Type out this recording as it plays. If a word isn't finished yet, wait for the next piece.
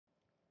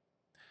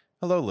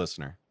Hello,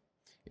 listener.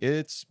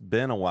 It's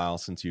been a while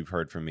since you've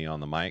heard from me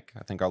on the mic.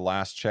 I think our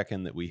last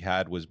check-in that we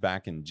had was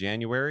back in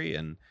January,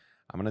 and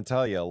I'm going to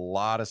tell you a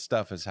lot of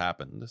stuff has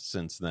happened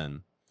since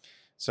then.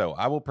 So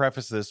I will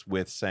preface this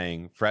with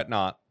saying, fret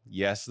not.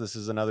 Yes, this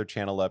is another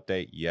channel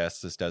update.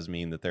 Yes, this does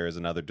mean that there is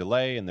another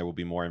delay, and there will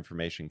be more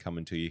information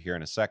coming to you here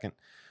in a second.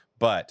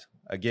 But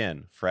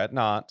again, fret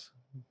not.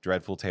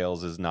 Dreadful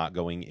Tales is not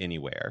going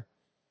anywhere.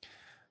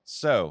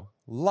 So,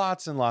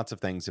 lots and lots of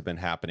things have been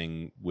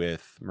happening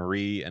with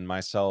Marie and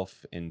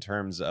myself in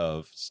terms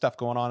of stuff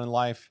going on in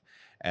life.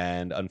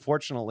 And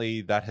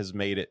unfortunately, that has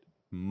made it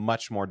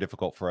much more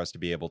difficult for us to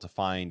be able to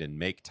find and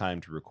make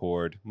time to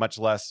record, much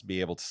less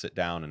be able to sit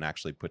down and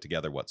actually put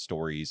together what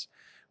stories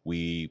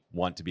we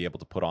want to be able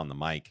to put on the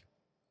mic.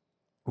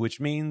 Which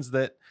means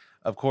that,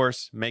 of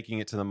course, making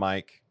it to the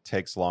mic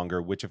takes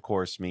longer, which of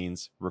course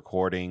means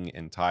recording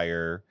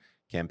entire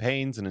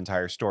campaigns and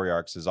entire story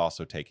arcs is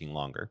also taking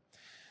longer.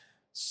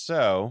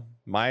 So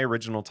my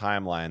original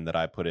timeline that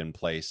I put in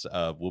place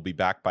of we'll be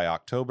back by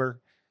October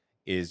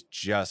is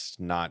just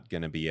not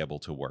going to be able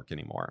to work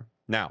anymore.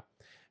 Now,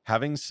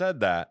 having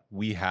said that,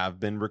 we have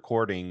been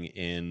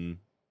recording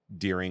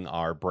during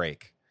our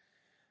break.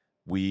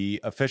 We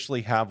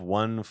officially have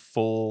one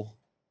full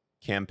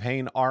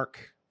campaign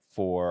arc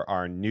for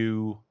our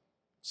new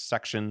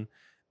section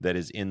that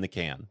is in the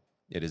can.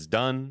 It is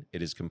done.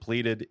 It is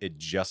completed. It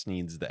just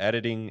needs the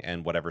editing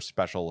and whatever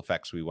special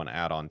effects we want to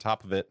add on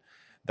top of it.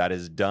 That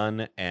is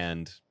done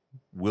and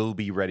will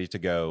be ready to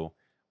go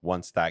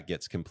once that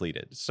gets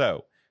completed.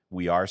 So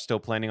we are still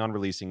planning on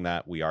releasing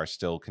that. We are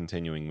still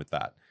continuing with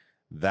that.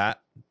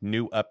 That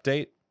new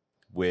update,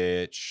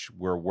 which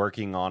we're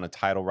working on a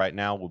title right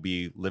now, will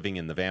be Living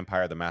in the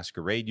Vampire the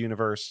Masquerade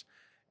universe.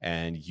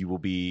 And you will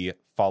be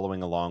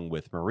following along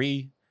with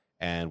Marie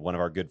and one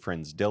of our good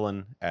friends,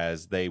 Dylan,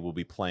 as they will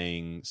be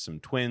playing some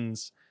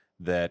twins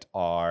that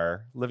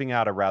are living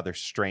out a rather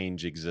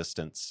strange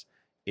existence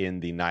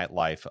in the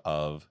nightlife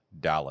of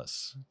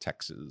Dallas,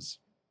 Texas.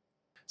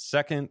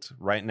 Second,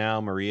 right now,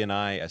 Marie and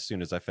I, as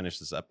soon as I finish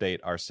this update,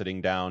 are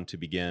sitting down to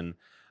begin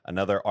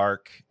another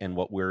arc in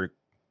what we're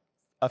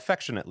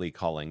affectionately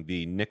calling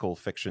the Nickel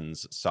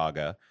Fictions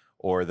Saga,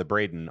 or the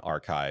Braden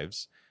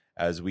Archives,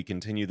 as we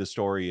continue the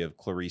story of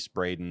Clarice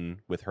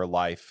Braden with her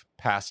life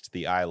past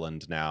the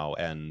island now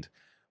and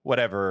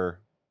whatever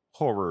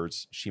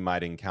horrors she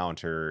might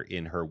encounter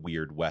in her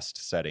Weird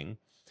West setting.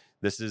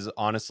 This is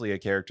honestly a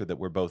character that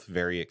we're both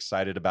very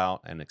excited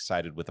about and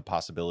excited with the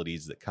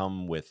possibilities that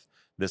come with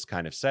this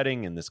kind of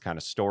setting and this kind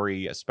of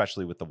story,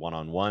 especially with the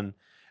one-on-one,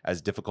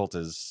 as difficult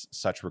as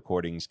such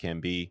recordings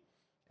can be.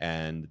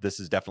 And this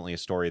is definitely a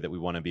story that we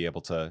want to be able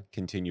to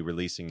continue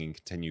releasing and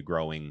continue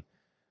growing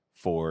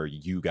for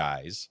you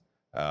guys.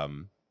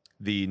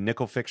 The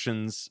Nickel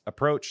Fictions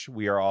approach,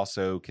 we are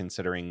also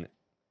considering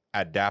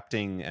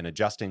adapting and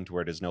adjusting to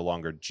where it is no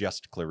longer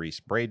just Clarice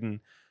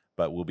Braden,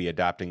 but we'll be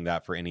adapting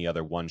that for any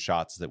other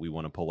one-shots that we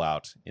want to pull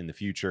out in the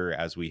future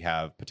as we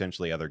have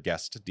potentially other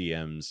guest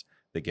DMs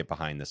that get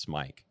behind this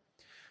mic.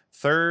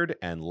 Third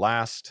and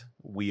last,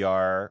 we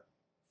are,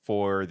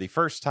 for the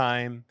first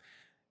time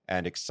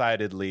and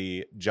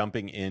excitedly,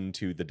 jumping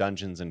into the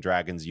Dungeons &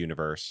 Dragons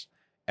universe,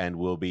 and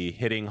we'll be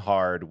hitting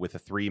hard with a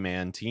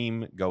 3-man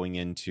team going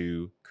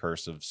into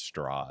Curse of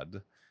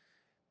Strahd.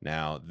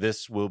 Now,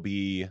 this will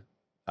be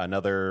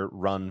another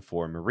run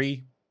for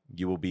Marie.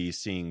 You will be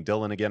seeing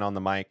Dylan again on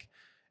the mic,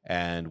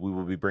 and we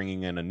will be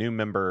bringing in a new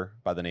member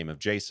by the name of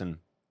Jason,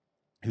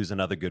 who's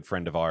another good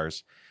friend of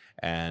ours.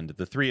 And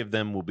the three of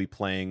them will be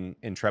playing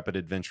intrepid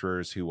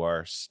adventurers who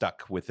are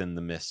stuck within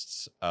the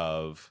mists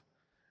of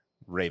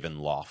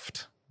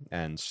Ravenloft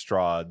and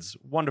Strahd's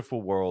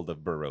wonderful world of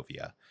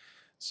Barovia.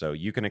 So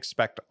you can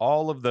expect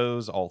all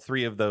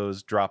three of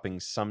those, dropping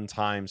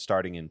sometime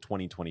starting in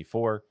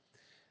 2024.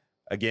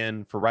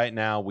 Again, for right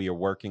now, we are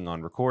working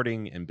on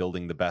recording and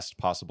building the best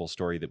possible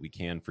story that we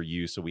can for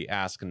you, so we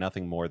ask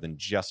nothing more than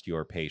just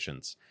your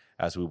patience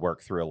as we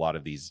work through a lot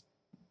of these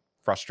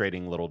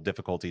frustrating little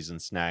difficulties and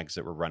snags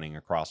that we're running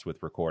across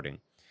with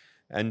recording.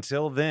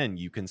 Until then,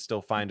 you can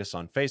still find us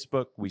on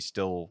Facebook. We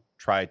still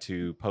try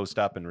to post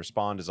up and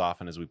respond as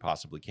often as we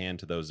possibly can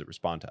to those that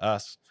respond to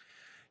us.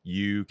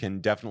 You can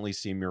definitely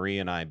see Marie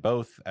and I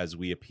both as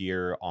we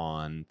appear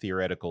on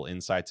Theoretical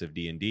Insights of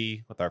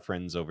D&D with our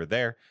friends over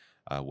there.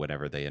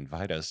 Whenever they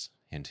invite us.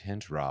 Hint,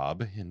 hint,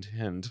 Rob. Hint,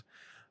 hint.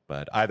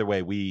 But either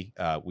way, we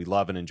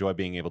love and enjoy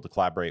being able to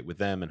collaborate with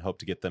them and hope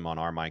to get them on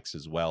our mics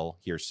as well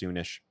here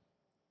soonish.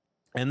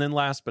 And then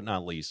last but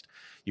not least,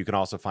 you can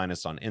also find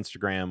us on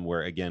Instagram,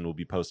 where, again, we'll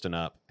be posting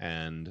up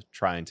and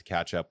trying to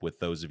catch up with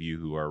those of you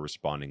who are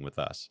responding with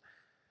us.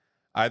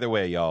 Either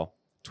way, y'all,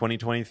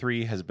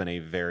 2023 has been a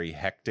very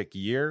hectic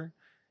year.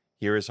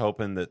 Here is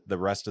hoping that the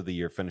rest of the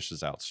year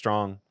finishes out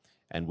strong.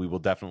 And we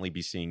will definitely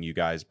be seeing you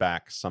guys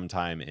back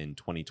sometime in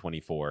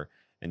 2024.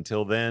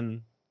 Until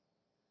then,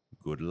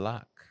 good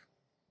luck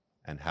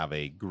and have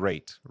a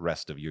great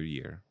rest of your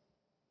year.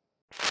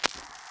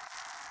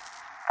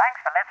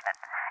 Thanks for listening.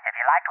 If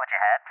you liked what you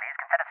heard, please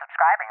consider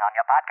subscribing on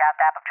your podcast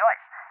app of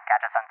choice.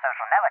 Catch us on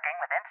social networking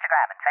with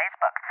Instagram and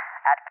Facebook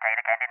at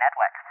Potato Candy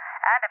Network.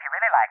 And if you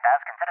really liked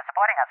us, consider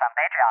supporting us on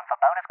Patreon for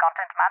bonus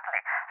content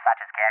monthly, such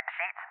as character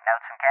sheets,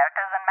 notes from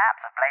characters, and maps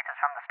of places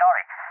from the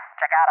story.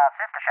 Check out our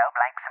sister show,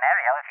 Blank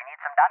Scenario, if you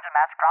need some Dungeon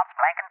Master prompts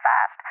blank and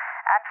fast.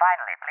 And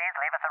finally, please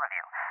leave us a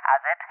review,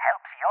 as it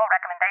helps your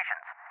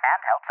recommendations and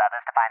helps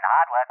others to find the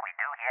hard work we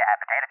do here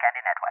at Potato Candy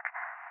Network.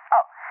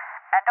 Oh,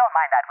 and don't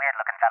mind that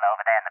weird-looking fellow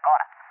over there in the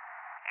corner.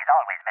 He's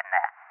always been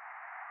there.